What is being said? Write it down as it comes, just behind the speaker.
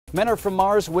Men Are From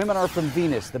Mars, Women Are From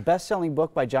Venus. The best-selling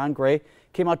book by John Gray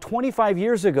came out 25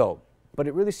 years ago, but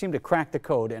it really seemed to crack the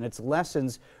code, and its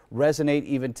lessons resonate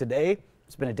even today.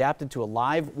 It's been adapted to a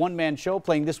live one-man show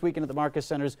playing this weekend at the Marcus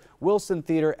Center's Wilson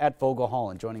Theater at Vogel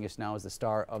Hall. And joining us now is the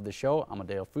star of the show,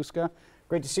 Amadeo Fusca.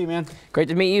 Great to see you, man. Great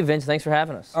to meet you, Vince. Thanks for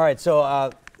having us. All right,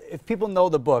 so if people know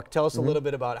the book, tell us a little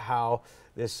bit about how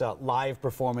this live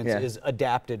performance is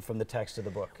adapted from the text of the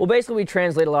book. Well, basically, we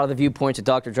translate a lot of the viewpoints that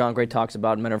Dr. John Gray talks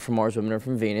about in Men Are From Mars, Women Are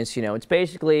From Venus. You know, it's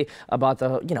basically about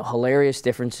the, hilarious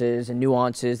differences and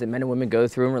nuances that men and women go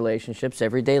through in relationships,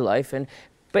 everyday life. And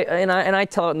I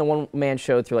tell it in the one-man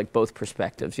show through like both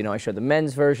perspectives. You know, I show the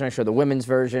men's version, I show the women's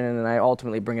version, and then I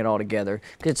ultimately bring it all together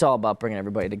because it's all about bringing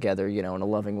everybody together, in a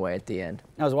loving way at the end.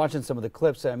 I was watching some of the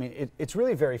clips. I mean, it's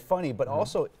really very funny, but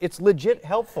also it's legit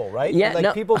helpful, right? Yeah,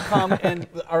 like people come and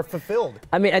are fulfilled.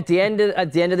 I mean, at the end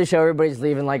of the show, everybody's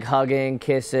leaving like hugging,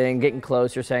 kissing, getting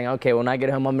closer, saying, "Okay, when I get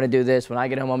home, I'm going to do this. When I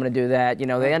get home, I'm going to do that." You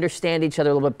know, they understand each other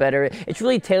a little bit better. It's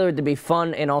really tailored to be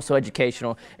fun and also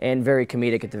educational and very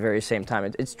comedic at the very same time.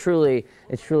 It's truly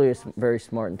a very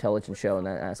smart, intelligent show in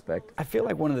that aspect. I feel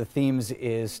like one of the themes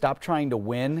is stop trying to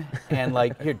win and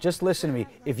like, here, just listen to me.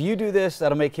 If you do this,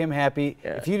 that'll make him happy.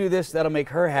 Yeah. If you do this, that'll make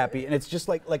her happy. And it's just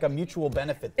like a mutual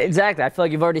benefit. Exactly. I feel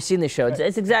like you've already seen the show. Right.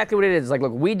 It's exactly what it is. Like,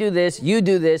 look, we do this, you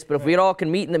do this, but if we all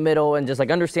can meet in the middle and just like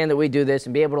understand that we do this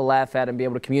and be able to laugh at it and be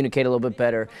able to communicate a little bit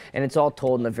better, and it's all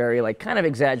told in a very like kind of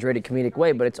exaggerated comedic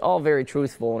way, but it's all very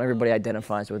truthful and everybody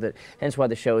identifies with it. Hence why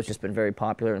the show has just been very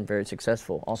popular and very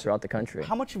successful all throughout the country.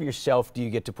 How much of yourself do you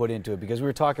get to put into it? Because we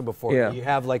were talking before, you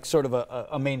have like sort of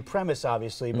a main premise,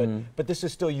 obviously, but this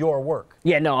is still your work.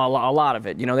 Yeah, no, a lot of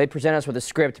it. You know, they present us with a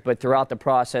script, but throughout the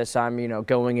process, I'm,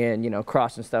 going in,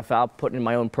 crossing stuff out, putting in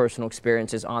my own personal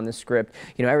experiences on the script.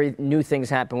 You know, every new things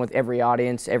happen with every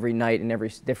audience, every night in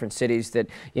every different cities that,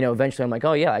 eventually I'm like,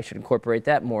 oh yeah, I should incorporate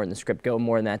that more in the script, go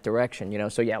more in that direction,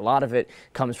 So yeah, a lot of it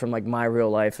comes from like my real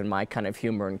life and my kind of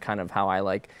humor and kind of how I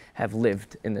like have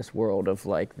lived in this world of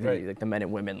like the men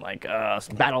and women, like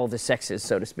battle of the sexes,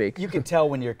 so to speak. You can tell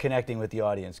when you're connecting with the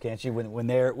audience, can't you? When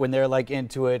they're like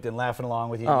into it and laughing along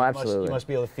with you. Oh, absolutely. You must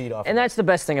be able to feed off. And that's the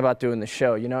best thing about doing the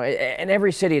show, In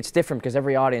every city it's different because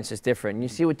every audience is different. And you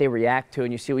see what they react to,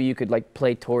 and you see what you could like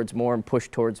play towards more and push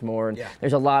towards more. And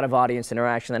there's a lot of audience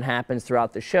interaction that happens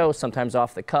throughout the show, sometimes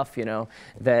off the cuff,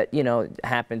 that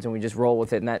happens, and we just roll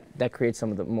with it, and that creates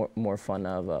some of the more fun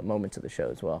moments of the show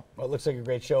as well. Well, it looks like a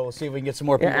great show. We'll see if we can get some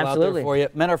more people out there for you.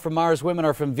 Men Are From Mars, Women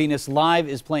Are From Venus Live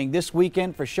is playing this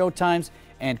weekend for showtimes,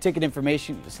 and ticket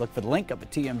information, just look for the link up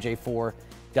at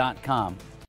tmj4.com.